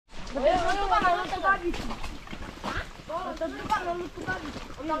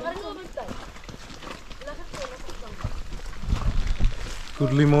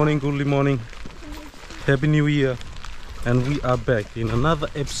Goodly morning. Happy New Year. And we are back in another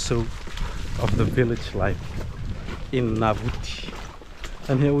episode of the village life in Navuti.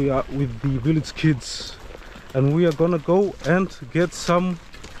 And here we are with the village kids. And we are gonna go and get some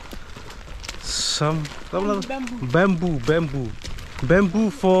bamboo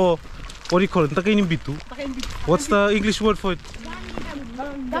for, what do you call it? Dakai Bitu. What's the English word for it?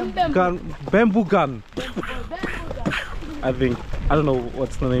 Bamboo gun. I think. I don't know what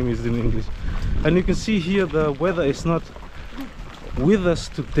the name is in English. And you can see here the weather is not with us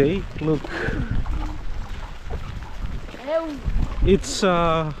today. Look. It's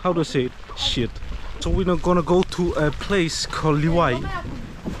how to say it? Shit. So we're not gonna go to a place called Liwai.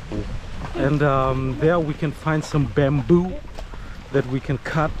 And there we can find some bamboo that we can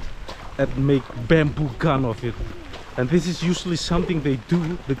cut and make bamboo gun of it. And this is usually something they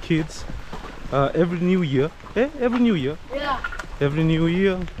do, the kids, every New Year. Every New Year. Yeah. Every New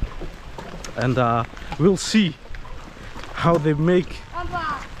Year. And we'll see how they make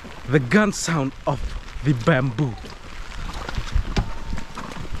the gun sound of the bamboo.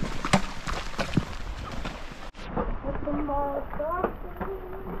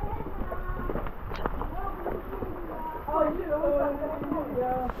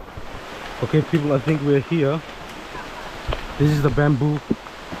 Okay people, I think we're here. This is the bamboo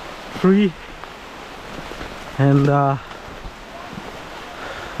tree, and I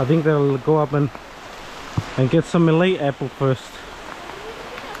think they'll go up and get some Malay apple first.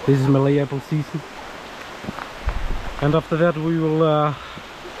 This is Malay apple season, and after that we will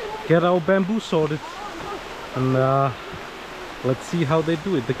get our bamboo sorted, and let's see how they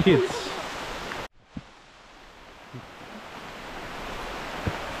do it, the kids.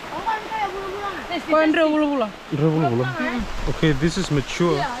 Okay, this is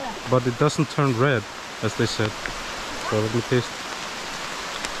mature, but it doesn't turn red, as they said. So let me taste.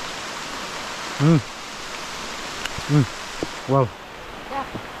 Well,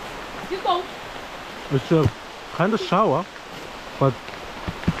 it's kind of sour, but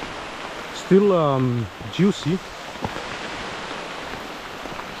still juicy.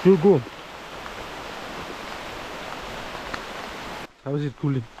 Still good. How is it,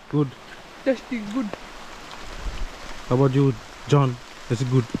 Kuli? Good. Tasty, good. How about you, John? Is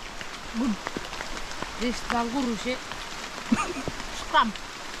it good? Good. This kangaroo shit. Scrum.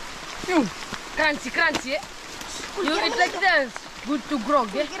 You crunchy. You eat like this. Good to grow,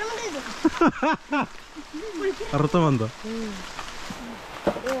 yeah?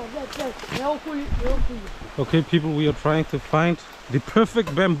 Okay, people, we are trying to find the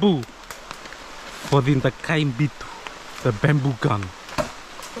perfect bamboo for the Dakai Bitu, the bamboo gun.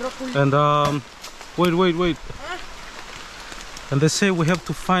 And wait. And they say we have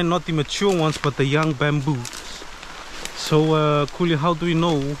to find not the mature ones but the young bamboos. So Kuli, how do we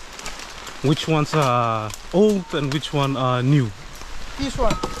know which ones are old and which one are new? This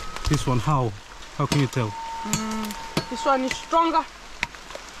one. This one, how can you tell? This one is stronger.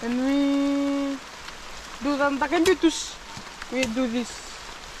 And we do the Dakai Bitus. We do this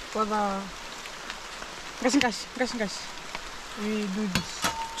for the gas. We do this.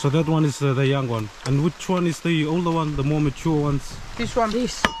 So that one is the young one. And which one is the older one, the more mature ones? This one.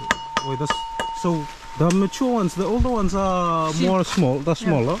 This. Wait, so the mature ones, the older ones are more small, they're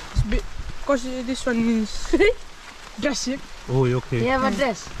smaller. Yeah. Because this one is dressing. Oh, okay. You have a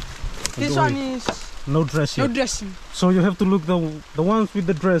dress. This one is no dress yet. No dressing. So you have to look, the ones with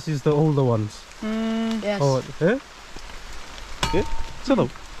the dress is the older ones. Yes. Oh, yeah?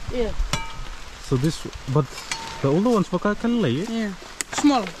 Yeah. So this, but the older ones were kind of late. Yeah.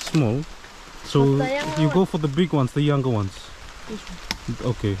 Small. So you go for the big ones, the younger ones. This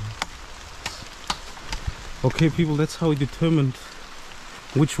one. Okay. Okay, people, that's how we determined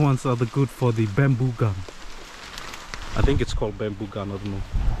which ones are the good for the bamboo gun. I think it's called bamboo gun, I don't know.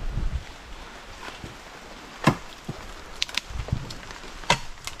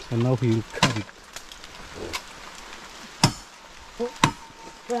 And now he'll cut it.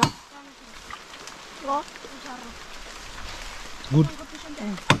 Good.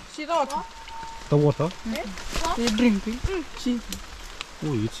 See the water? The water? They're drinking. See?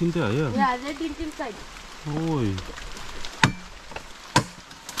 Oh, it's in there, yeah. Yeah, they drink inside. Oh.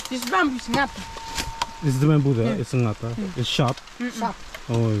 This bamboo is ngata. Is the bamboo there? Yeah. It's ngata. Yeah. It's sharp. Sharp.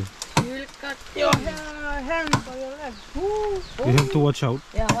 Oh. You will cut your hand or your legs. You have to watch out.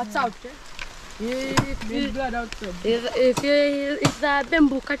 Yeah, watch out. If blood outside. If the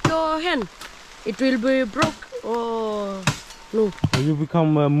bamboo cut your hand, it will be broke or no. You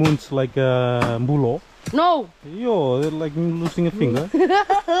become moons like Bula. No. Yo, they're like losing a finger.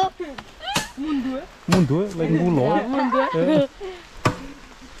 Mundu, like mulo. Yeah.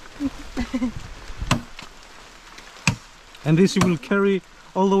 And this you will carry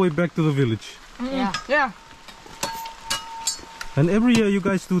all the way back to the village. Yeah. Yeah. And every year you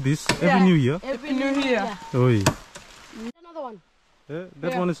guys do this, every New Year. Every New Year. Oi. Another one. Yeah,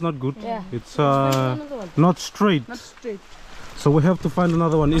 that one is not good. Yeah. It's Another one. not straight. Not straight. So we have to find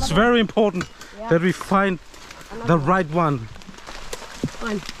another one. It's very important that we find the right one.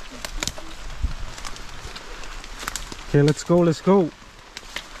 Fine. Okay, let's go, let's go.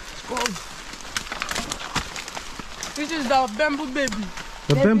 This is the bamboo baby.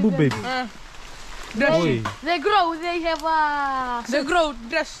 The bamboo baby. Oi. They grow, they have a... They grow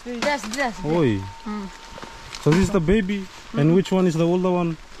dress. Dress. Oi. So this is the baby, and which one is the older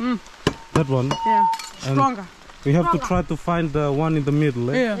one? That one. Yeah. And Stronger. we have to try to find the one in the middle.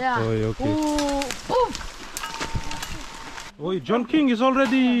 Eh? Yeah. Oi, okay. Ooh. Oi, John King is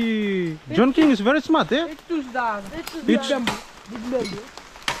already... John King is very smart, eh? It choose the It's- bamboo.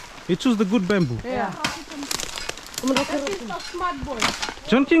 He chose the good bamboo. Yeah. That is a smart boy.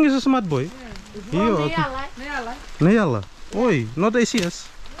 John King is a smart boy. Yeah, okay. Nayala. Nayala. Oi, not ACS.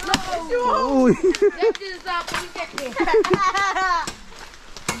 Oi. That is the polytechnic.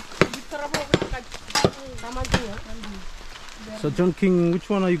 So John King, which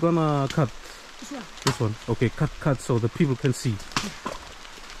one are you gonna cut? This one. Okay, cut so the people can see.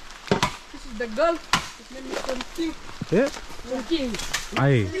 This is the girl. His name is King. Yeah. King.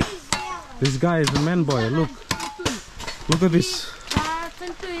 Aye. This guy is a man boy. Look. Look at this.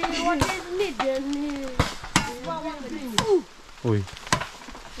 Oi.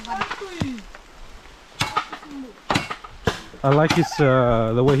 I like his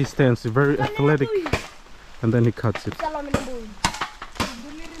the way he stands. He's very athletic. And then he cuts it.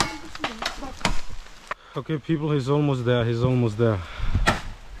 Okay, people, he's almost there. He's almost there.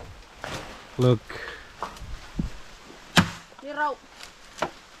 Look.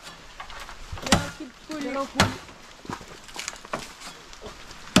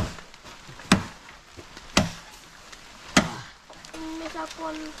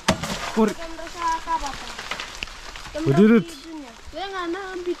 We did it.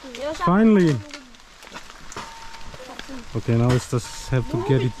 Finally. Okay, now let's just have to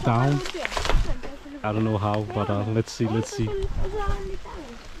get it down. I don't know how, but let's see, let's see.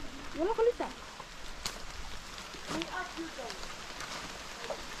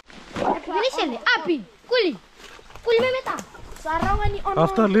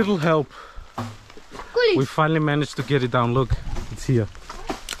 After a little help, we finally managed to get it down. Look, it's here.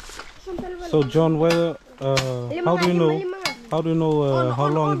 So John, whether how do you know how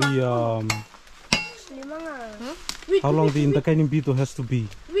long the Dakai Bitu has to be?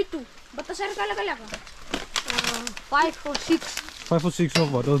 5 or 6. 5 or 6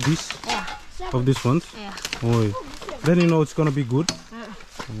 of what? Of these? Yeah. Of these ones? Yeah. Oi. Then you know it's gonna be good.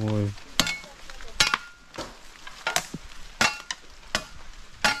 Oi.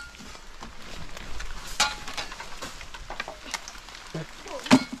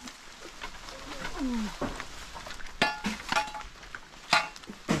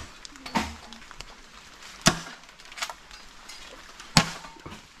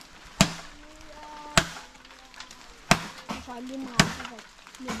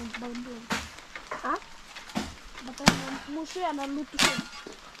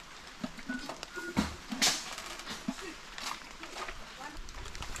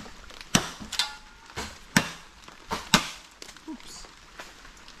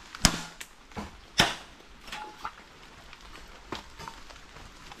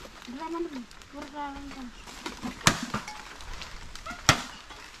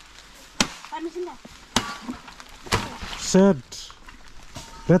 Set.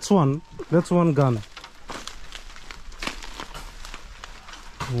 That's one gun.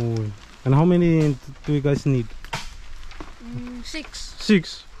 Oh. And how many do you guys need? 6.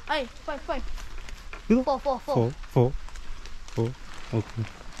 6? Ay, 5. You? 4. 4. Okay.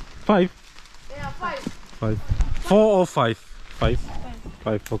 5? Yeah, 5. 5. 4 or 5? 5.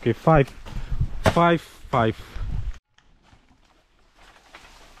 5. Okay, 5. 5.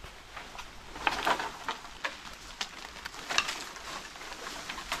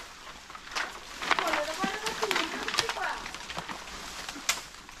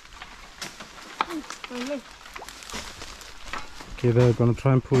 Okay, they're gonna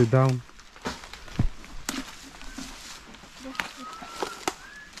try and pull it down.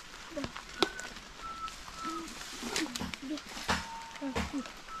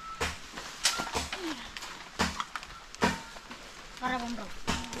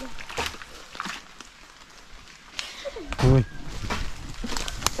 Oi.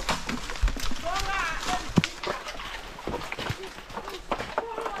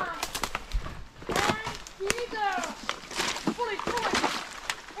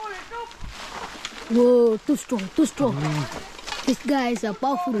 Whoa, too strong, too strong. This guy is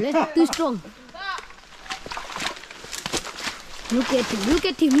powerful, eh? Too strong. Look at him, look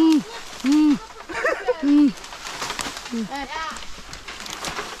at him.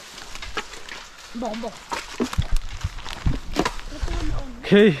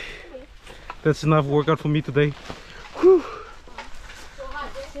 Okay, that's enough workout for me today. Whew.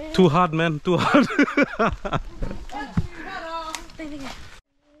 Too hard, man, too hard.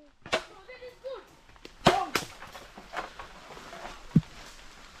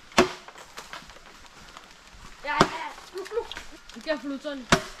 Be careful, Johnny.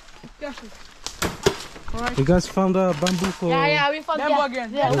 Careful. Alright. You guys found a bamboo for... Yeah, we found Bamboo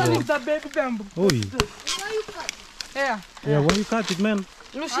again. Yeah. This one is the baby bamboo. Oi. Yeah. Yeah, why you cut it, man?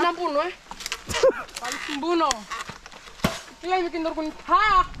 Lu sinampuno, eh? Paling sumbuno. Kailan bikin dorkun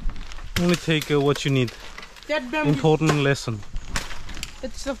ha. Only take what you need. That bamboo. Important lesson.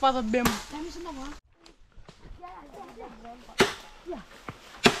 It's the father bamboo.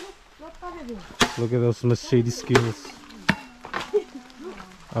 Look at those machete skills.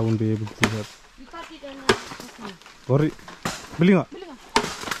 I won't be able to do that. Sorry. Beli nggak?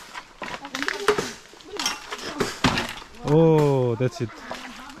 Oh, that's it.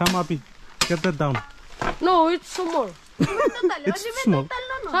 Come, Api. Get that down. No, it's small. It's small.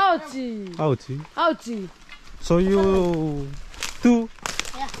 Ouchie. Ouchie. Ouchie. So you two,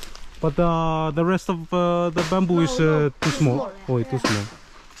 but the rest of the bamboo is too small. Oi, too small.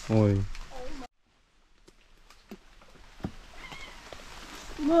 Oi.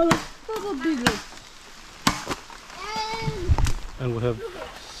 And we have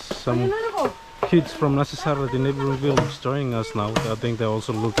some kids from Nasisara, the neighboring village, joining us now. I think they're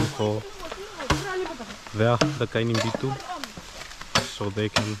also looking for their Dakai Bitu, so they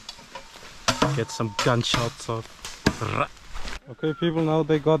can get some gunshots off. Okay, people, now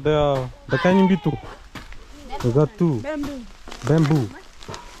they got their Dakai Bitu. They got two. Bamboo.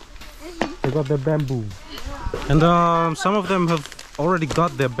 They got their bamboo. And some of them have already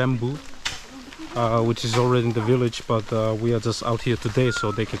got their bamboo, which is already in the village, but we are just out here today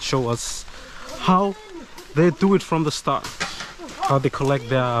so they can show us how they do it from the start, how they collect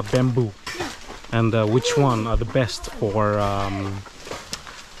their bamboo, and which one are the best for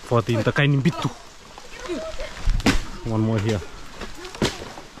the Dakai Bitu. One more here.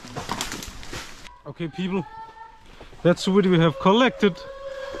 Okay, people, that's what we have collected,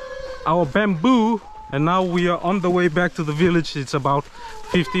 our bamboo, and now we are on the way back to the village. It's about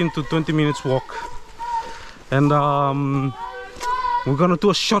 15 to 20 minutes walk, and we're gonna do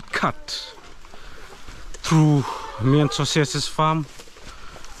a shortcut through me and Jose's farm,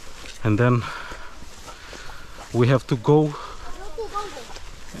 and then we have to go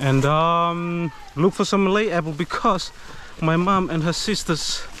and look for some Malay apple, because my mom and her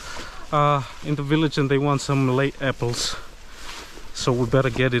sisters are in the village and they want some Malay apples, so we better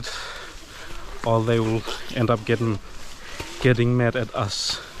get it, or they will end up getting mad at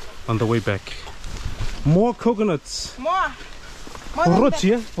us on the way back. More coconuts. More.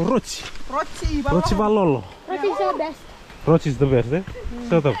 Rochi, eh? Rochi. Rochi balolo. Roti is the best. Rochi is the best, eh?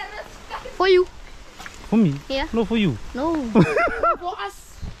 Shut up. For you. For me? Yeah. No, for you. No. For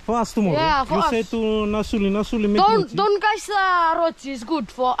us. For us tomorrow. Yeah, for you us. say to Nasuli make Rochi. Don't guys, roti is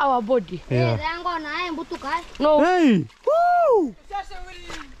good for our body. Yeah. No. Hey! Woo!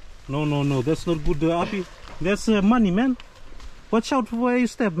 No, that's not good, Api. That's money, man. Watch out where you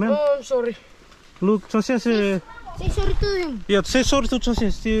step, man. Oh, I'm sorry. Look, Joses. Say sorry to him. Yeah, say sorry to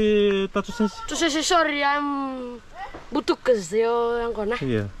Joses. To say sorry, I'm butukas.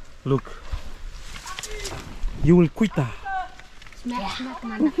 Yeah, look. You will quit. Smack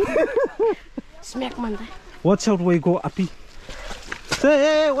man. Smack man. Watch out where you go, Api.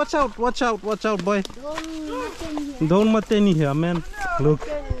 Say, hey, watch out, boy. Don't mateni here, man. Look,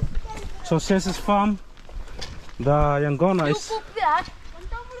 Joses's farm. The Yangona is.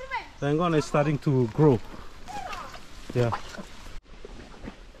 The Yangona is starting to grow. Yeah.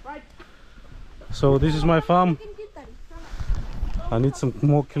 So this is my farm. I need some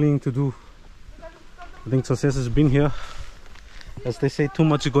more cleaning to do. I think Joses has been here. As they say, too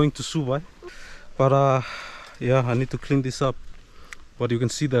much going to Subai. But yeah, I need to clean this up. But you can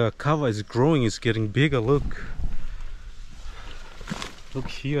see the kava is growing, it's getting bigger. Look. Look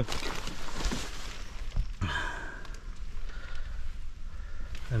here.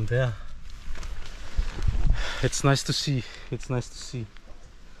 And there. It's nice to see. It's nice to see.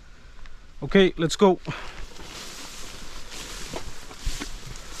 Okay, let's go.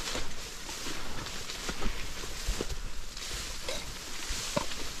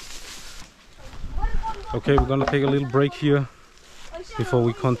 Okay, we're gonna take a little break here before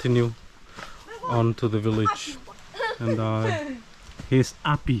we continue on to the village. And here's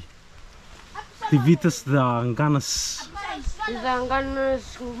Api. Tivitas da Nganas.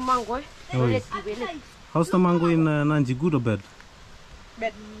 Mango. How's the mango in Nanji? Good or bad?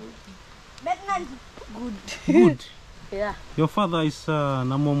 Bad. Bad Nanji. Good. Good. Yeah. Your father is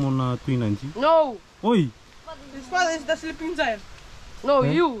Namomo na Tui Nanji? No. Oi! His father is the sleeping giant. No,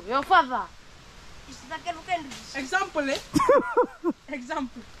 you. Your father. Example, eh?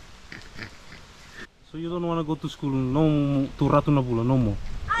 Example. So you don't want to go to school no to Ratunabula no more?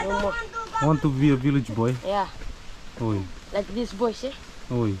 No more. Want to be a village boy? Yeah. Oi. Like this boys, eh?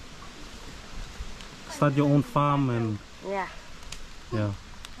 Oi. Start your own farm and Yeah. yeah.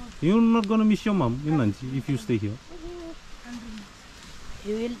 You're not gonna miss your mom in Nanji if you stay here.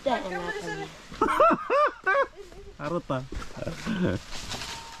 You will die. Arota.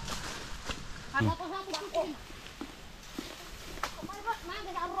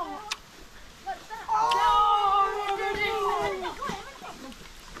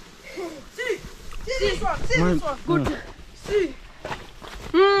 See this one. Good. See.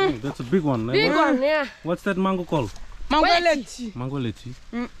 That's a big one. Big one, yeah. What's that mango called? Mango Wait. lechi. Mango lechi.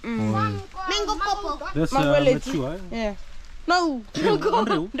 Mango popo. That's Mango lechi. mature, eh? Yeah. No.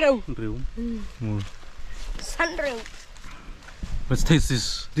 Ndreu. Sunray. Let's taste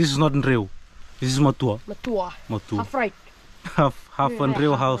this. This is not Ndreu. This is matua. Matua. Matua. Half right. Half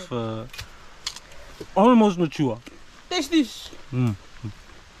Ndreu, half almost mature. Taste this.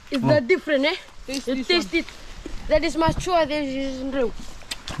 Is that different, eh? Taste You this taste it. That is mature, this is real.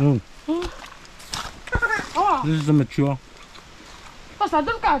 Oh. This is the mature. Pasta,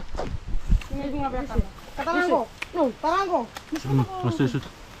 don't cut. Katarango. No. Tarango. Let's taste it.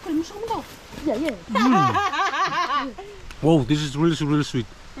 Yeah, yeah. Whoa, this is really sweet.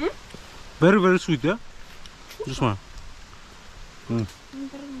 Very sweet, yeah? This one.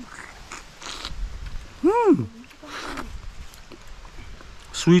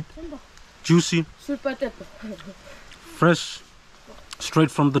 Sweet, juicy, Sweet potato. fresh, straight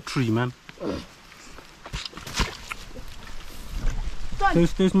from the tree, man.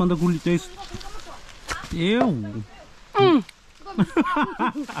 Taste, mandaguli, taste. Ew. Oh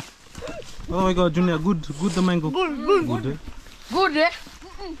my God, Junior, good the mango. Good, eh? Good, eh?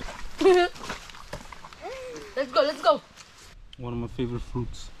 Let's go. One of my favorite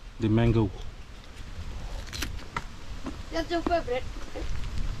fruits, the mango. That's your favorite.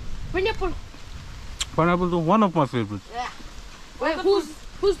 Pineapple. Pineapple is one of my favorites. Yeah. Wait, who's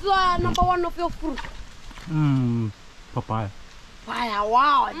the number one of your fruit? Papaya. Papaya.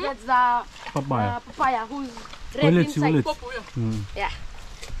 Wow, that's the Papaya. papaya who's red inside. Yeah.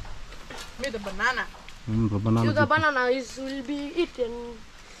 Made a banana. The banana. You the banana will be eaten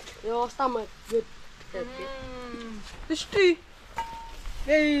your stomach good. This tree,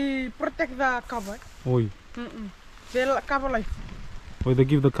 they protect the cover. Oi. They cover life. Or they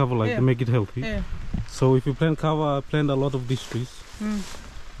give the cover like to make it healthy. Yeah. So if you plant cover, plant a lot of these trees.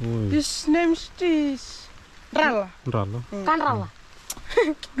 Oi. This name's trees. Rala. Rala. Kanrala.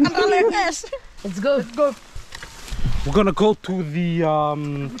 Rala, yes. Let's go. Let's go. We're gonna go to the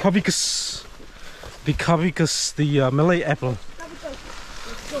kavikas. The kavikas, the Malay apple.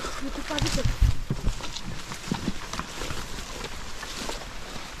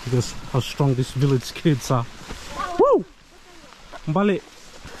 Because how strong these village kids are. Woo! Balik.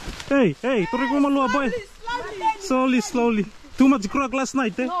 Hey, tarik mo maluwa, boy. Slowly. Too much grog last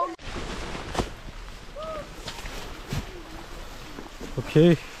night, eh?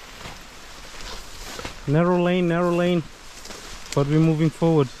 Okay. Narrow lane. But we're moving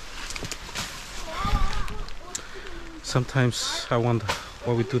forward. Sometimes I wonder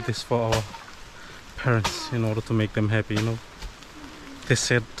why we do this for our parents in order to make them happy, you know. They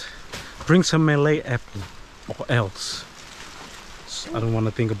said, bring some Malay apple or else. So I don't want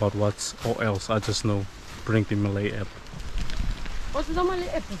to think about what's or else. I just know, bring the Malay apple. What's the Malay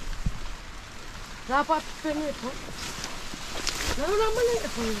apple? Dapat apple. Ano Malay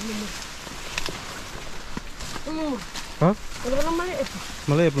apple? Huh? Ano Malay apple?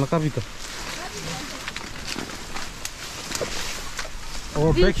 Malay apple, nakabita.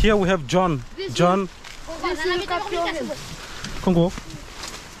 Oh, back here we have John. John. This will cut your hand. Kongo.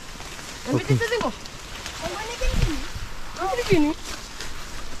 Okay.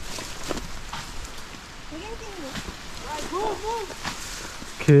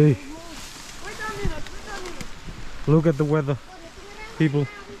 Okay. Look at the weather, people.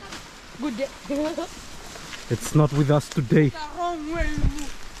 Good day. It's not with us today.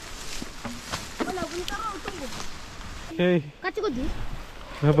 Okay.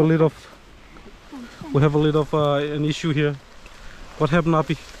 We have a little We have a little of an issue here. What happened,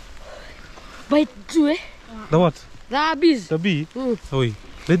 Api? Bite you, eh? The what? The bees. The bee? Oi.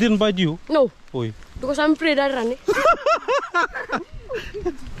 They didn't bite you? No. Oi. Because I'm afraid I run, eh?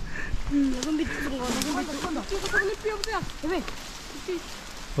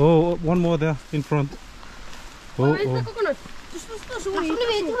 Oh, one more there in front. Oh, Where's the oh. coconut?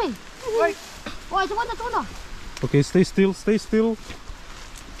 Okay, stay still, stay still.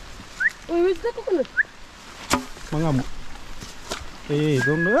 Where's the coconut? Mangamuk. Hey,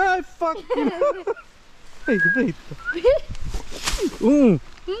 don't. Hey, fuck! Hey, wait.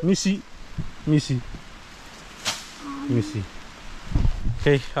 Missy. Missy. Missy.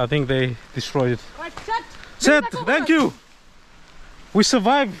 Okay, I think they destroyed it. Set! Thank you! We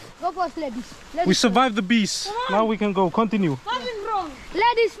survived. Go first, ladies. We survived the bees. Now we can go. Continue. Nothing wrong.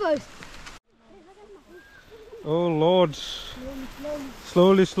 Ladies first. Oh Lord.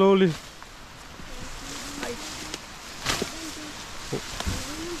 Slowly, slowly.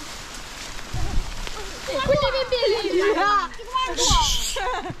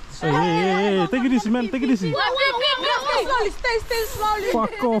 Hey, take it easy, man. Take it easy. Slowly, stay slowly.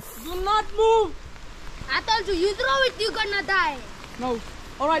 Fuck off. Do not move. I told you, you throw it, you're gonna die. No.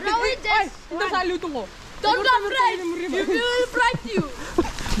 Alright, Throw it, just ito sa luto ko. Don't be afraid. We will bite you.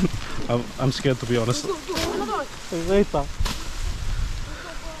 I'm scared, to be honest. Wait.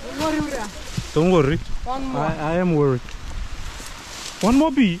 Don't worry. One more. I am worried. One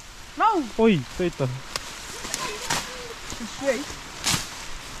more bee? No. Oi, wait. Wait.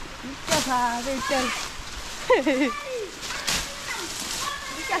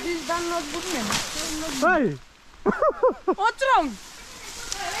 Because he's done not good man. Hey! What's wrong?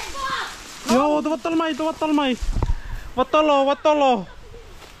 Yo, wattal mai. Watalo.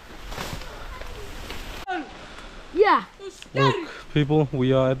 Yeah. Look, people,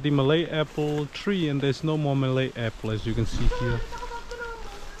 we are at the Malay apple tree and there's no more Malay apple, as you can see here.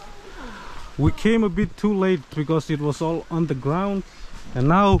 We came a bit too late because it was all on the ground, and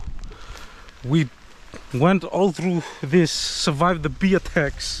now we went all through this, survived the bee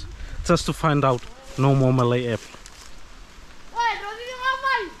attacks, just to find out no more Malay apple.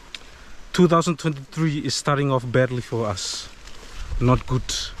 2023 is starting off badly for us. Not good,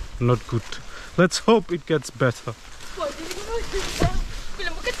 not good. Let's hope it gets better.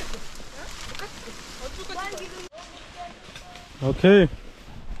 Okay,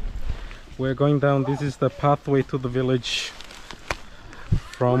 we're going down. This is the pathway to the village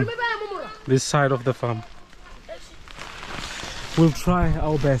from this side of the farm. We'll try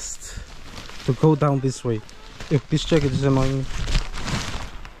our best to go down this way. If this jacket is annoying me.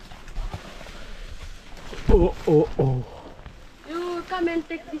 Oh. You come and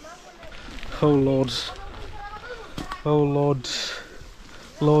take this. Oh Lord. Oh Lord.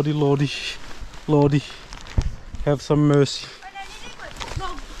 Lordy. Have some mercy.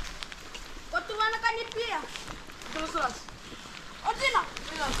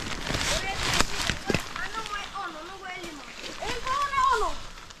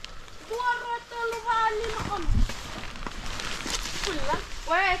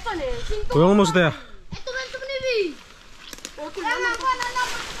 We're almost there.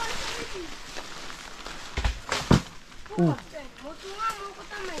 Ooh.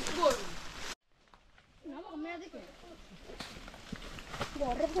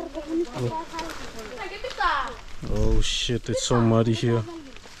 Oh shit, it's so muddy here.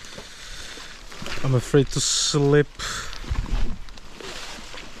 I'm afraid to slip.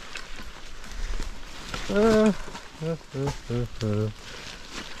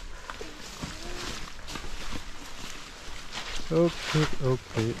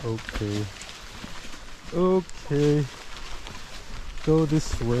 Okay. Go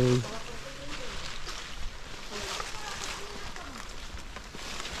this way.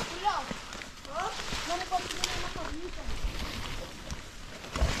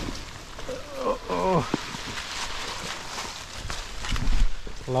 Oh.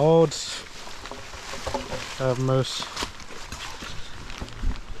 Lord, have mercy.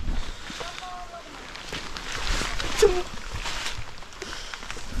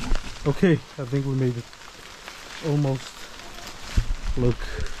 Okay, I think we made it. Almost. Look.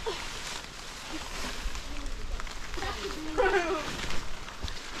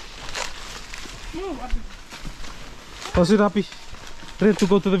 How's it, Happy? Ready to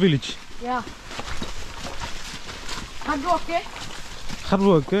go to the village? Yeah. Hard work, eh? Hard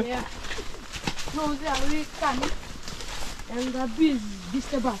work, eh? Yeah. No, they are really cunning. And the bees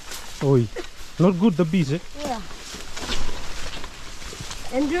disturb us. Oi. Not good, the bees, eh? Yeah.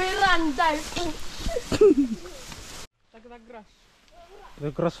 And we run, dive. Like that grass. The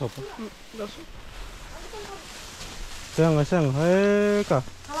grasshopper. Sayang. Hey, Kak.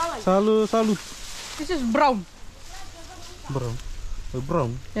 Salut. This is brown. Brown.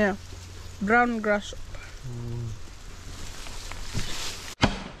 Brown. Yeah. Brown grass.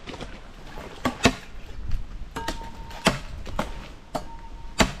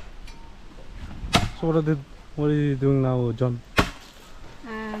 So what are you doing now, John?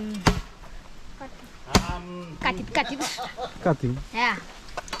 Cut it. Cutting. Yeah.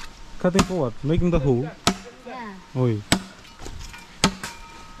 Cutting for what? Making the hole. Yeah. Oi.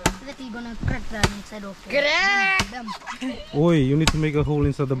 So that you're gonna crack the inside of them. Oi, you need to make a hole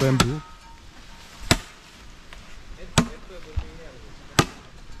inside the bamboo.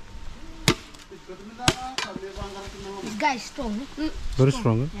 This guy is strong. Very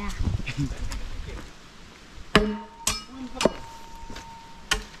strong. Yeah.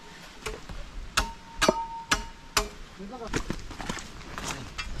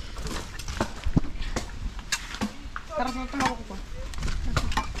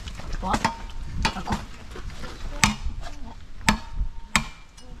 What? Aku.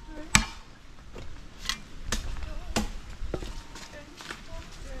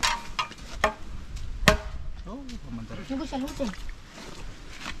 Tunggu saya lupa.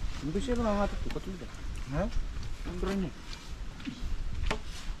 Tunggu siya lang nga ito. Katulad. Ha? Ang brand niya.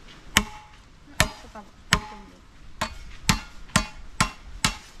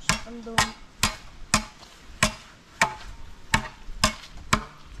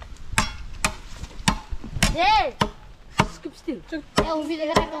 Hey! Skip still. Ya, ubi de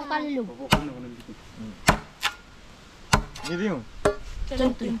gara kong kalulu. Ini yung.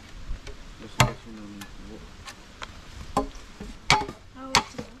 Tentu.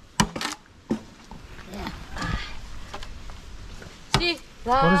 See,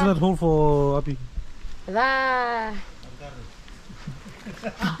 What is that hole for, Abi? that.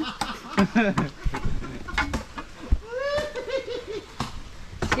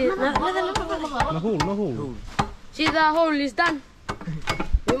 See, No hole. see, the hole is done.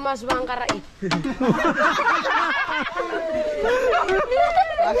 We must bangkara it.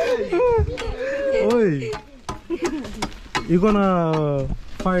 Oi. You're gonna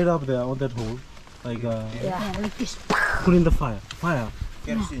fire it up there on that hole. Like Yeah. Like this. put in the fire.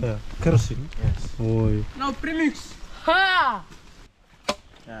 Kerosene. Yeah. Kerosene. Yes. Oi. Now premix. Ha!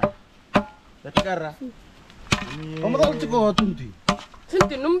 Ya. Dati kara. Kamu tahu ceko tunti.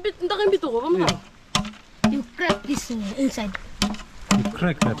 Sinti, numbit, ndakin bito ko, paano? You crack this inside. You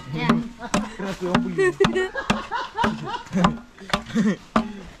crack that. Yeah. Keras yung buli.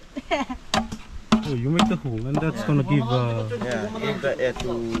 Oh, you make the hole and that's gonna give Yeah, give the air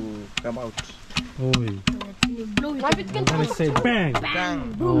to come out. oi. You blow it. Nabit kan And then it say bang.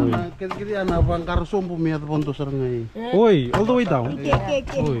 Bang. Oi. Kiri ana bangkar sompo mi at ponto sarangay. Oi, all the way down. Okay.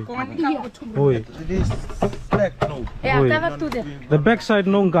 Oi. Kung ano ka Oi. This black no. Yeah, Oi. cover to them. The back side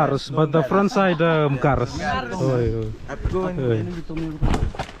no garas, but the front side garas. Oi. I'm going.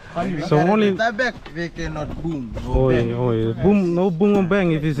 So only the back we cannot boom. No oi, bang. boom, no boom or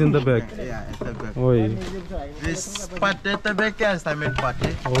bang if it's in the back. Yeah, at the back. Oi, This part at the back is the main part.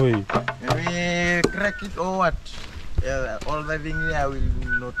 oi. When we crack it or what? All the thing here will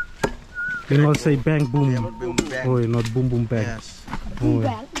not. You not say bang boom. Boom bang. Oi, not boom boom bang. Yes. Oi.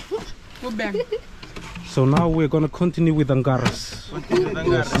 go bang. So now we're gonna continue with angaras. Continue the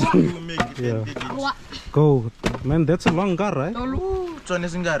garas to make it Yeah. and dig it. Go, man. That's a long gar, right? Sonny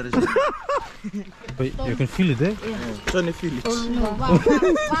Singaris. But you can feel it there. Sonny Felix.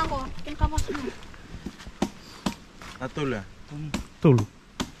 Bangko. Can kapas mo. Atula. Tulu.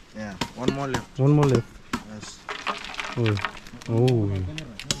 Yeah. One more left. One more left. Yes. Oi. Oh.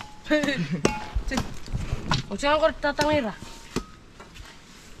 O siya ko tatangira.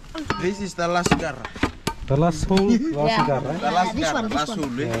 This is the last gar. The last hole, last Yeah. gar, right? The last this gar. one, this Last one.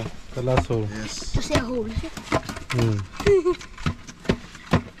 hole. Eh? Yeah, the last hole. Yes. To say a hole. Hmm.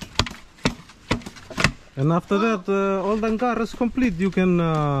 And after that, all the angar is complete. You can.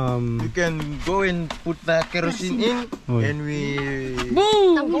 You can go and put the kerosene in, Oh. and we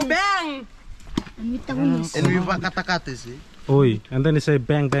Boom! Bang! And with the wheels. and we kata-kata see. Oi, and then you say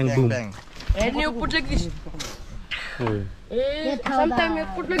bang bang Bang boom. bang. And you put like this. Oi. Sometimes you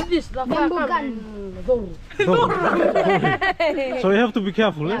put like this. The Bamboo gun. So you have to be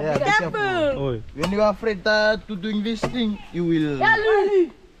careful, eh? Yeah, be careful. Oi. When you are afraid to doing this thing, you will.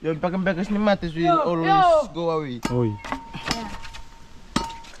 Yung pagkambakas ni Matis will always go away. Oi.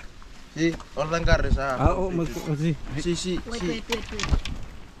 See, all the cars Ah, oh, see. See. Wait.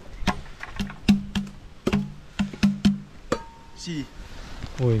 See.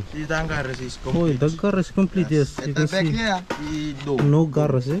 Oi. See the garras is Oi, complete. the gar is complete, yes. You At can the back see. here, No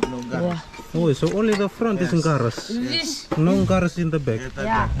garras, eh? no garras. Oi, so only the front is in garras. This. No garras in the back. At the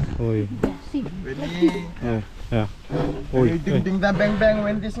Yeah. back. Oi. When Yeah. you Oi. ding ding the bang bang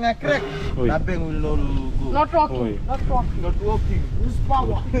when this nga crack, Oi. the bang will not go. Not walking. Oi. Not walking. Not working. Use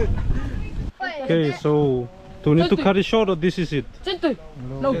power. Okay, so do we need to cut it short or this is it? Chintu.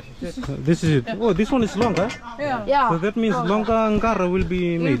 No. This is it. Oh, this one is longer. Yeah. Yeah. So that means longer angara will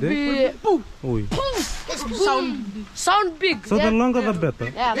be made, eh? Oi. Sound big. So the longer the better.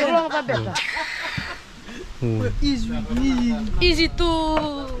 Yeah, the longer the better. Oi. Easy to.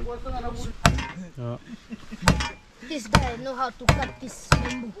 Yeah. This guy know how to cut this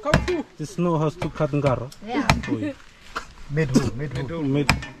bamboo. This know how to cut angara. Yeah. Oi. Made who?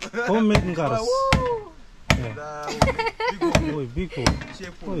 Made homemade angaras. Yeah. Oi, big hole.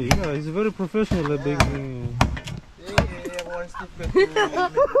 Oh, yeah, he's very professional at baking.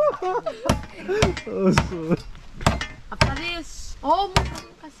 Oh, so. After this. Oh,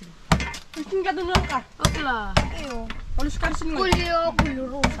 kasih. Mungkin ka dun ka. Okay lah. Polis ka rin mo. Kulio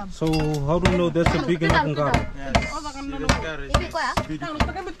kulurusam. So how do you know that's a big enough angara? Ini ko ya.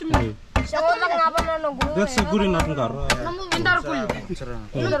 Oi. Siapa lang nga ba na nung That's a good enough angara. Pintar kuli.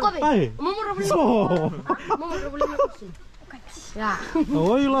 Minum kopi. Hey. Mumura beli. So, Mumura beli. Ya.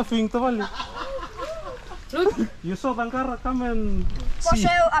 why are you laughing, Tavali? Look. You saw the angara, come and For see.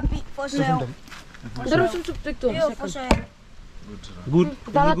 sale, api. For sale. Terus subjek tuh. Yo, for sale. Good,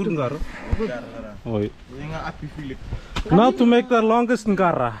 really good angara. Oi. Yung nga api Philip. Now to make the longest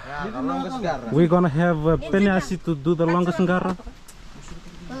angara, Yeah, the longest garra. we're gonna have Penyasi to do the longest angara.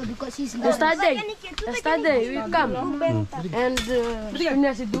 Oh, because he's Yesterday we come and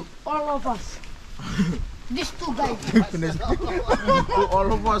Vinaka do all of us. these two guys. All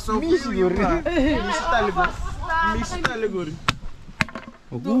of us so busy. Mixed allegory.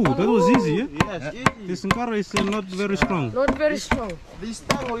 Oh, that was easy, eh? Yes, easy. This angara is not very strong. Not very strong. This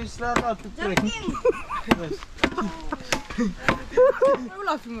tango is not to crack.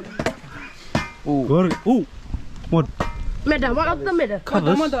 Very, oh, what? Meda, what up the meda?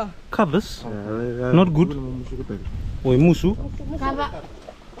 Covers? Not good. Oi, musu. Kava.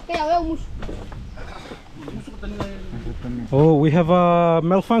 Kaya eu mus. Oh, we have a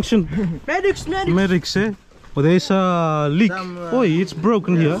malfunction. Medics. Medics, eh? Oh, there is a leak. Oh, it's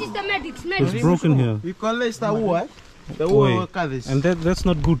broken here. This is the medics. It's broken here. We call this the wood. The Oi. wood this. And that's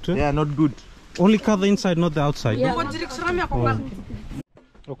not good, eh? Yeah, not good. Only cut the inside, not the outside. Yeah.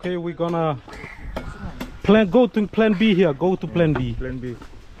 Okay, we're gonna go to plan B here. Go to plan B. Plan B.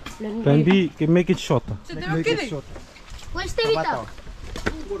 Plan B, can make it shorter. Where's the Vita?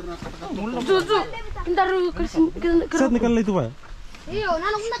 Tutu. Pintar kersin. Set nikal itu ba? Iyo,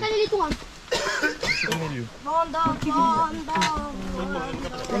 nanong na kanilito nga. Bondo.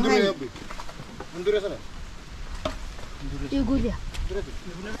 Iyo, good ya.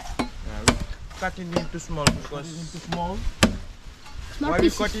 Cut it into small because Small why we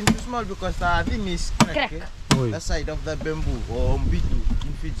pieces. cut into small because the thing is cracked. Crack. Oi, The side of the bamboo or bitu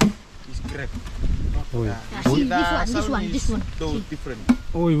in Fiji is cracked. oi. See, this one. So different.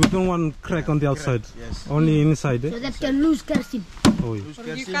 Oi, we don't want crack on the outside. Yes. Only inside, So eh? that can lose kerosene. Oi, Lose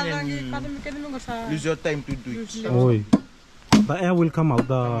kerosene and you lose your time to do it. oi. The air will come out,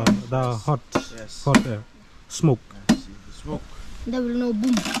 the hot Yes. air. Smoke. See the smoke. They will know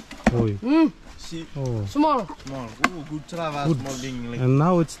boom. Oi. See Oh. Small. small. Ooh, good trava Good. small thing like And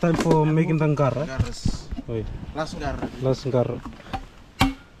now it's time for making the angara. garras. Oi, Last garra. last angara.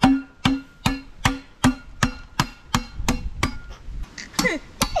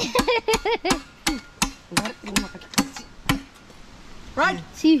 Right.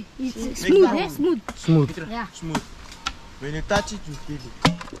 See, it's smooth, eh? Smooth. Smooth. Yeah. Smooth. When you touch it, you feel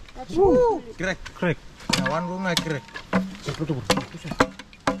it. Crack. Crack. Now one go nga crack.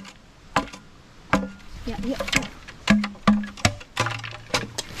 Yeah.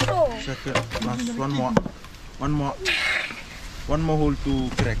 Second. Last one more hole to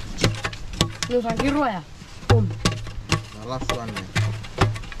crack. Yung sa kiro ya. The last one.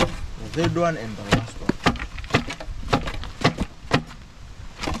 The third one and the last one.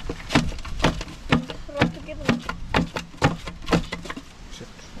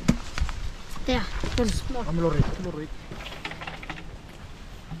 Yeah.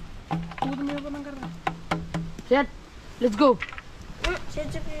 Set. Let's go.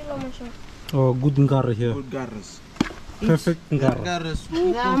 Oh, good angara here. Good garras. Perfect Ngara. Ngara's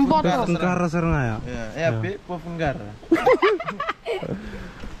Perfect Ngara sarangaya. Yeah, Puff Ngara.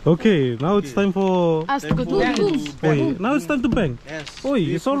 Okay, now it's time for. Us to go to Oi, now it's time to bang. Yes. Oi,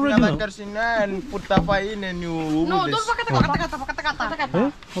 it's already now. And put tapa in and you No, this. don't kata-kata. Eh?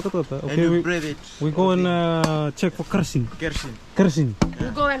 Makata. And Okay, you breathe it. we go and check for kerosene. Kerosene. Kerosene. We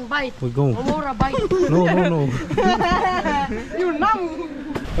go and bite. We go. Omora bite. No. You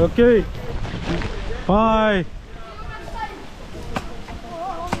numb. Okay. Bye.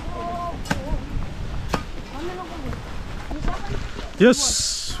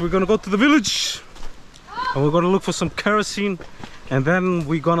 Yes, we're gonna go to the village and we're gonna look for some kerosene and then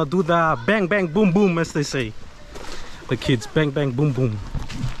we're gonna do the bang bang boom boom as they say. The kids bang bang boom boom.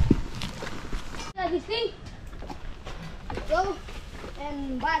 This thing. Go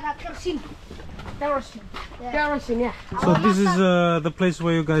and buy that kerosene. Kerosene, yeah. So this is the place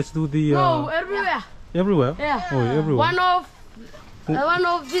where you guys do the No, everywhere. everywhere? Yeah. Oh, everywhere. One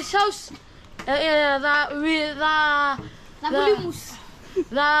of this house, the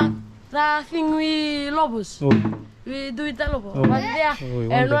thing we lobos. Oh, We do it that lobo. Oh. But there,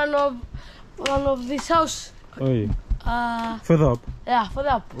 Oh, and wonder. one of this house, oh. Further up. yeah, for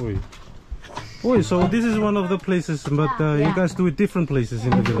that. Oh. Oh, so this is one of the places, but you Yeah. guys do it different places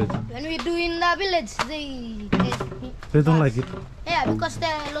in the village. When we do in the village, They don't like it. yeah, because there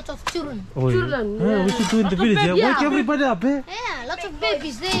are lots of children. Oh, Children, yeah. yeah. We should do it in the Lots of village. Yeah. babies, Wake yeah. everybody up, eh? Yeah, lots of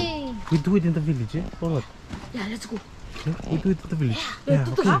babies. They We do it in the village, eh? Or what? Yeah, let's go. Yeah, we do it at the village. Yeah,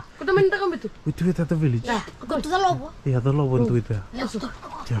 Tutu, okay. ha? Kita main takam itu. We do it at the village. Yeah, go to the lobo. Yeah, the law won't do it there. let's go.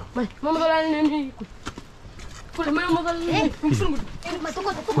 Yeah. Mai, mama jalan ini. Boleh main mama jalan ini.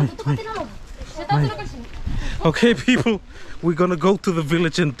 Saya tahu tu sini. Okay, people, we're gonna go to the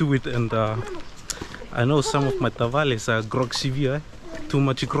village and do it. And I know some of my tavales are grog severe, too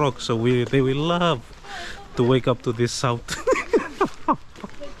much grog, so they will love to wake up to this sound.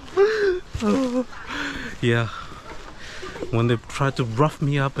 Yeah, when they try to rough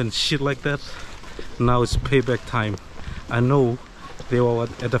me up and shit like that, now it's payback time. I know they were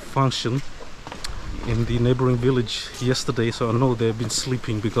at a function in the neighboring village yesterday, so I know they've been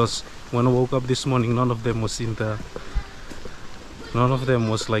sleeping, because when I woke up this morning, none of them was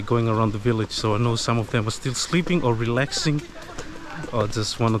like going around the village. So I know some of them are still sleeping or relaxing, or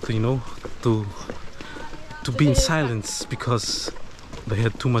just wanted to, you know, to be in silence because they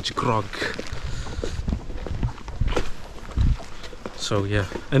had too much grog. So yeah,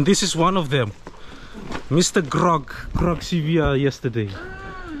 and this is one of them, Mr. Grog Severe yesterday.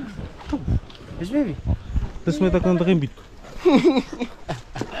 Yes, baby. This made the Dakai Bitu.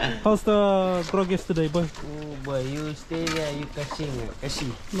 How's the grog yesterday, boy? Oh boy, you stay there, you kasi.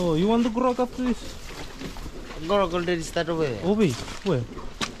 No, you want the grog after this? Grog already start over there. Oh wait, where?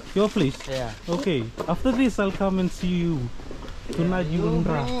 Your place? Yeah. Okay, after this I'll come and see you. Tonight you will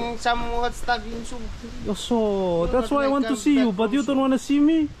run. Bring some hot stuff in soup. So that's why I want to see you, but you don't want to see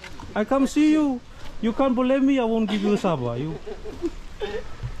me. I come see you. You can't believe me, I won't give you a saba. You.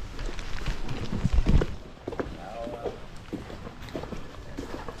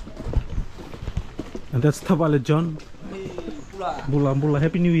 And that's Tabale John. Bula,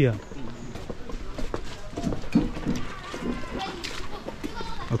 Happy New Year.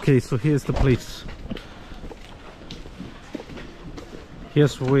 Okay, so here's the place.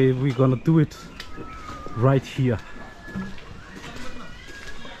 Here's where we're gonna do it. Right here.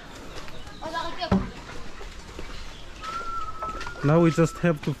 Now we just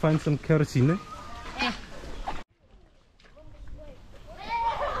have to find some kerosene.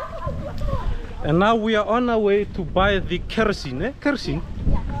 And now we are on our way to buy the kerosene. Kerosene.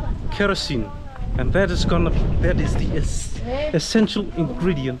 And that is the essential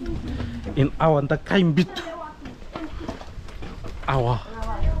ingredient in our Dakai Bitu. Our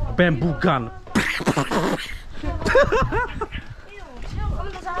bamboo gun.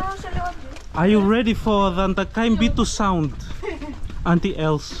 Are you ready for the Dakai Bitu sound? Auntie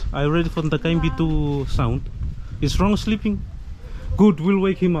Els, are you ready for the Dakai Bitu sound? Is Ron sleeping? Good, we'll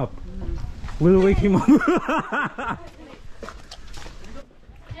wake him up. We'll wake him up.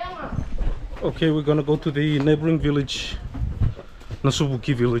 Okay, we're gonna go to the neighboring village,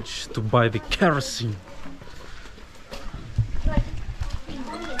 Nasubuki village, to buy the kerosene.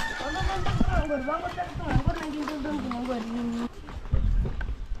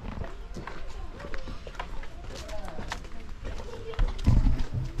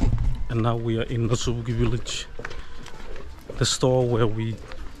 And now we are in Nasubuki village, the store where we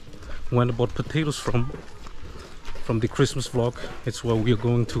went and bought potatoes from the Christmas vlog. It's where we are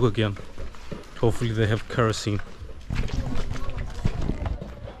going to again. Hopefully they have kerosene.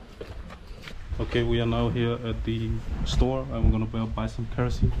 Okay, we are now here at the store and we're gonna buy some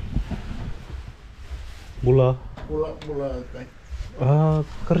kerosene. Bula. Bula, kijk.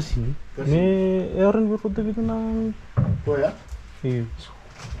 Kerosene. Me erin weer voor de witte naam. Oh ja? Hier.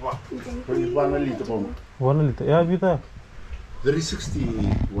 Voor die 1 liter gewoon. 1 liter. Ja, wie dat? 360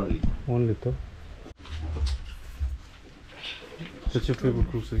 1 liter. 1 liter. What's your favorite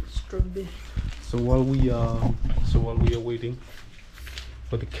cruise ship? Strawberry. So while we are waiting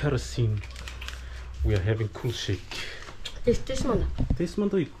for the kerosene, we are having cool shake. This man. Taste man,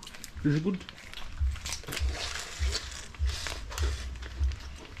 is it good?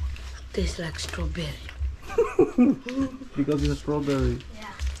 Tastes like strawberry. Because it's a strawberry.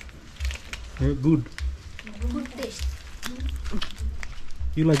 Yeah, good. Good taste.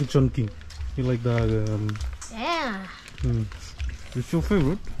 You like the chunky? You like the Yeah. It's your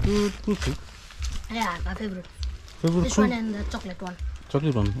favorite? Cool shake. Yeah, my favorite. Favorite This cool? one and the chocolate one.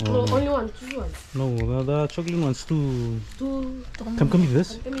 Chocolate one? No, Oh, only one, choose one. no, the chocolate one's too... Two. Come with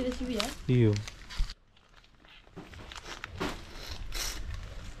this? Give me the TV, yeah? Ew.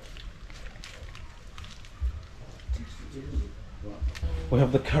 We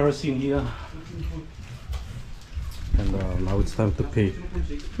have the kerosene here. And now it's time to pay.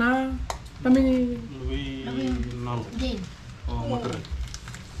 Nah, kami Din.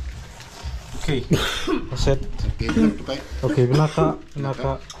 Okay, that's it. Okay, Vinaka.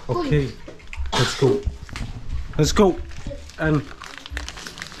 Okay, let's go. And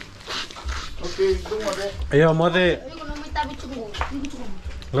Okay, doe maar hè. yeah, mother,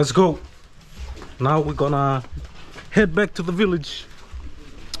 let's go. Now we're gonna head back to the village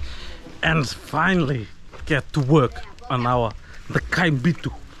and finally get to work on our Dakai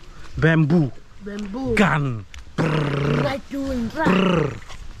Bitu bamboo gun. Right doing right.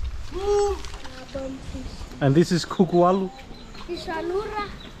 And this is Kukualu. Isalura.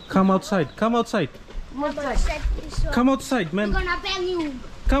 Come outside, come outside, come outside, man. Gonna bang you.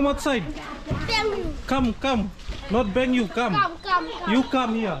 Come outside. Bang you. Come. Not bang you, come. Come. You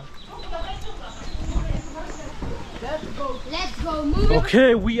come here. Let's go. Move.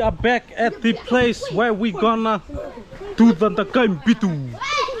 Okay, we are back at the place where we gonna do the Dakai Bitu.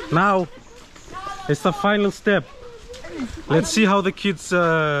 Now, it's the final step. Let's see how the kids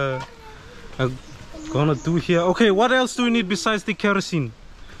are gonna do here. Okay, what else do we need besides the kerosene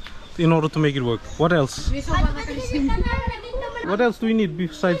in order to make it work? What else? What else do we need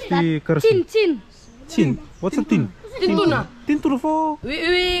besides the kerosene? Tin. What's a tin? Tin tuna. Tin tuna for...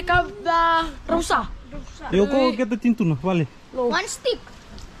 We have the rosa. You go get the tin tuna, vale. One stick.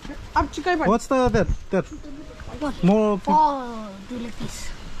 What's that? More Do like this.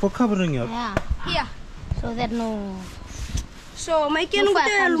 for covering up. Yeah. Here. So that no. So, may No fat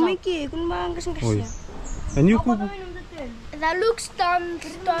kinong comes may out. ki, kung mga kasing Oi. kasya. And you Kuku? That looks done.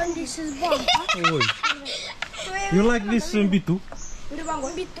 This is bomb. Oi. You like this Bitu?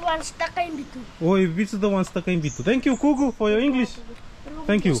 Bitu one stuck in Bitu. Oi, which is the one stuck in Bitu? Thank you, Kuku, for your English.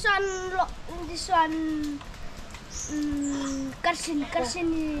 Thank you. This one. Karsin.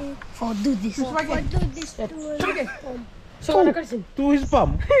 For do this. For do this. So, ano kasi? To his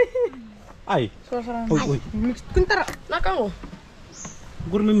palm. Ay. Oi. Mixed kuntara. Nakang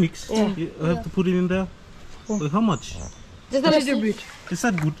Good mix. You have to put it in there. Oi, how much? Just a little bit. Is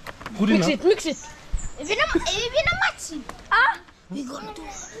that good? Good enough? Mix it. If you don't match it. Ah? We gonna do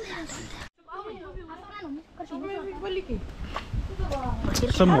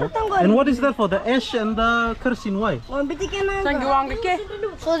Some more. And what is that for? The ash and the kerosene? Why? Sangiwang ke.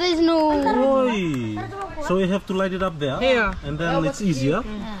 So there's no. Oi. So you have to light it up there. Yeah. And then it's easier.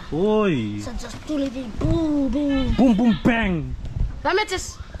 Oi. So just do little boom boom. Boom, boom, bang.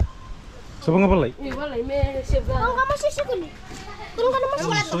 Damages. So nga pala? Wala, may save the... Kung ka masisigil. Kung ka naman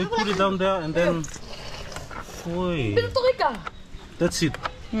sulat. So you put it down there and then... Oi. Tuloy ka. That's it.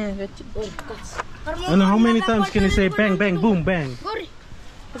 Yeah, that's it. And how many times can you say bang, bang, boom, bang?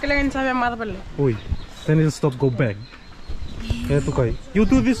 Pagkailangan sabi ang mata pala. Oi. Then it'll stop, go bang. Kaya to kay. You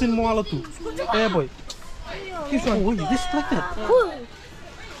do this in Moala too. Kaya boy. This one. Oi, this like that. Oi.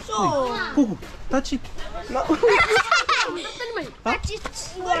 Touch it. Touch it.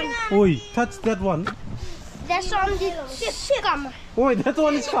 Oi, touch that one. That's on the scam. Oi, that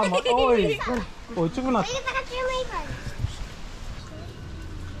one is kama. Oi. Oi, check it out.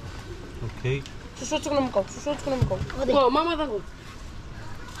 Okay. Susuot ko naman ko. Oh, mama tago.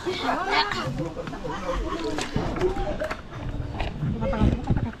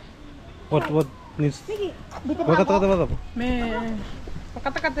 What needs? What kata-kata apa? May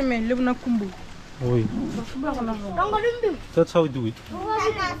pakata-kata may libo na kumbu. Oi. That's how we do it.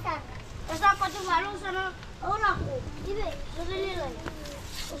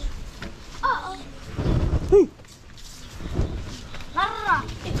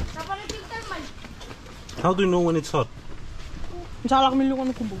 How do you know when it's hot? Misalak milu ko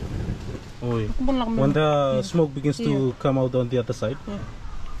kubo. Oh, when the smoke begins to come out on the other side.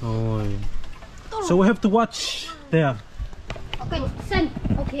 Oh. So we have to watch there. Okay, send.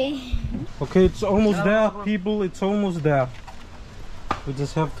 Okay. Okay, it's almost there, people. It's almost there. We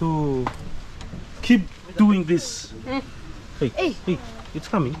just have to keep doing this. Hey, it's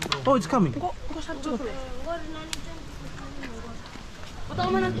coming. Oh, it's coming.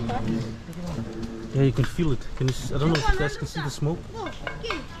 Yeah, you can feel it. Can you? I don't know if you guys can see the smoke,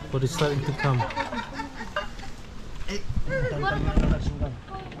 but it's starting to come.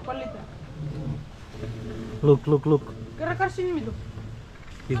 Look, look, look.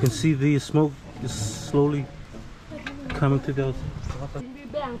 You can see the smoke is slowly coming to the outside.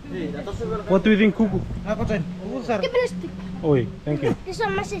 What do you think, Kuku? Oi, thank you. This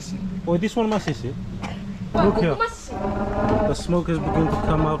one masses. Oh, this one masses it. Look here. The smoke is beginning to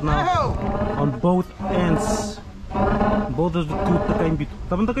come out now on both ends. Both of the two Dakai Bitu.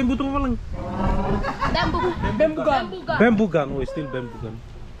 Tapi Dakai Bitu apa lang? Bamboo gun. Bamboo gun. Oh, still bamboo gun.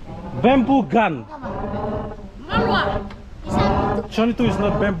 Bamboo gun. Johnny 2 is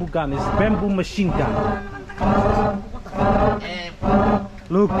not bamboo gun. It's bamboo machine gun.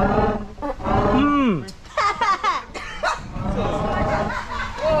 Look.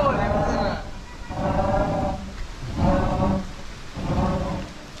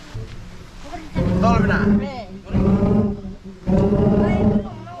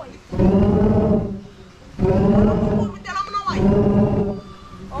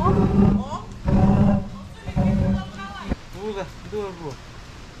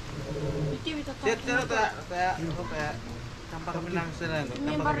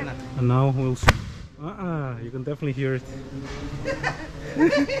 And now we'll see. You can definitely hear it.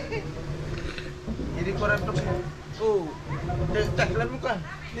 Jadi korang tu. Oh, dah kelan muka.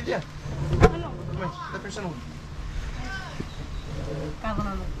 Ni dia. Mas, tapi sana.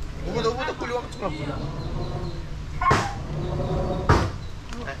 Ubo kuli waktu berapa?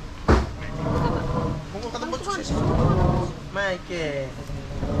 Mau kata buat sukses. Mike.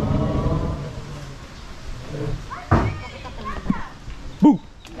 Boo!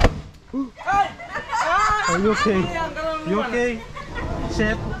 Are you okay? You okay?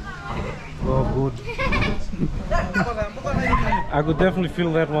 Chef? Oh, good. I could definitely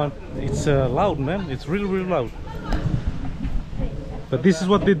feel that one. It's loud, man. It's really, really loud. But this is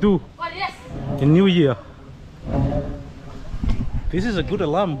what they do in New Year. This is a good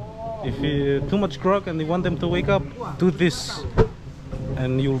alarm. If you too much grog and you want them to wake up, do this,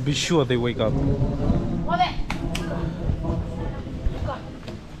 and you'll be sure they wake up.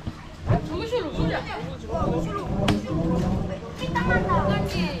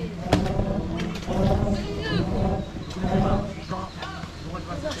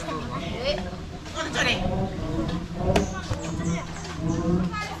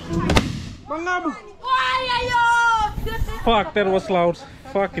 Fuck, that was loud.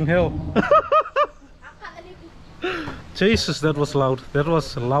 Fucking hell. Jesus, that was loud. That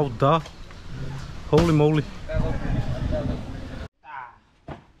was loud, duh. Holy moly.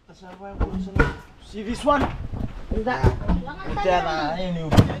 See this one?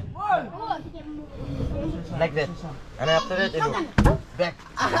 Like that. And after that, you know, back.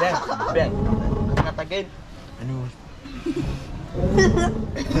 Cut again. And you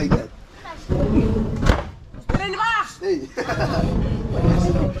like that. Hey.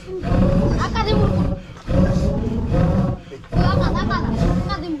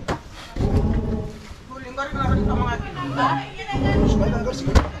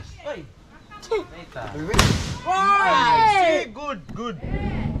 Good.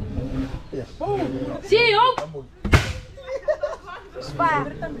 See you.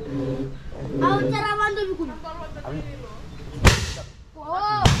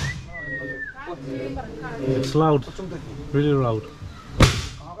 It's loud. Really loud.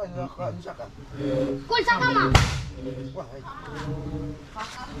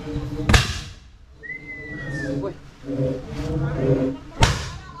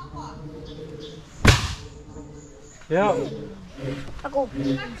 Yeah. Aku.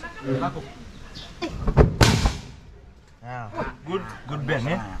 Nah, good band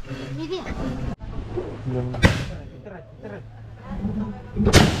ya. Ini dia.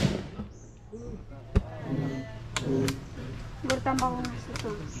 Bertambah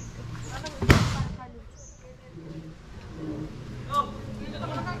masuk.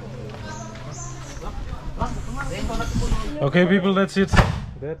 Okay, people, that's it.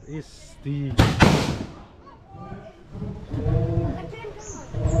 That is the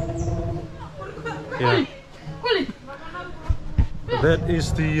That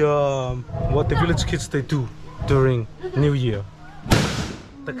is the what the village kids they do during New Year.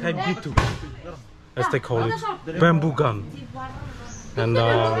 Dakai Bitu, as they call it, bamboo gun. And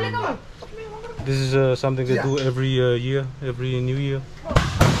this is something they do every year, every New Year.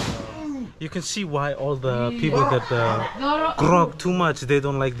 You can see why all the people that grog too much, they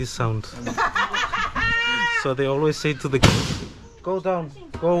don't like this sound. So they always say to the kids, go down,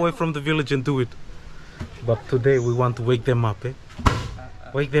 go away from the village and do it. But today we want to wake them up, eh?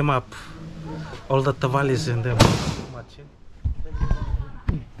 Wake them up. All the tavalis and them too much, eh?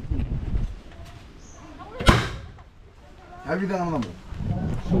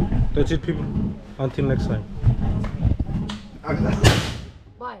 That's it, people. Until next time.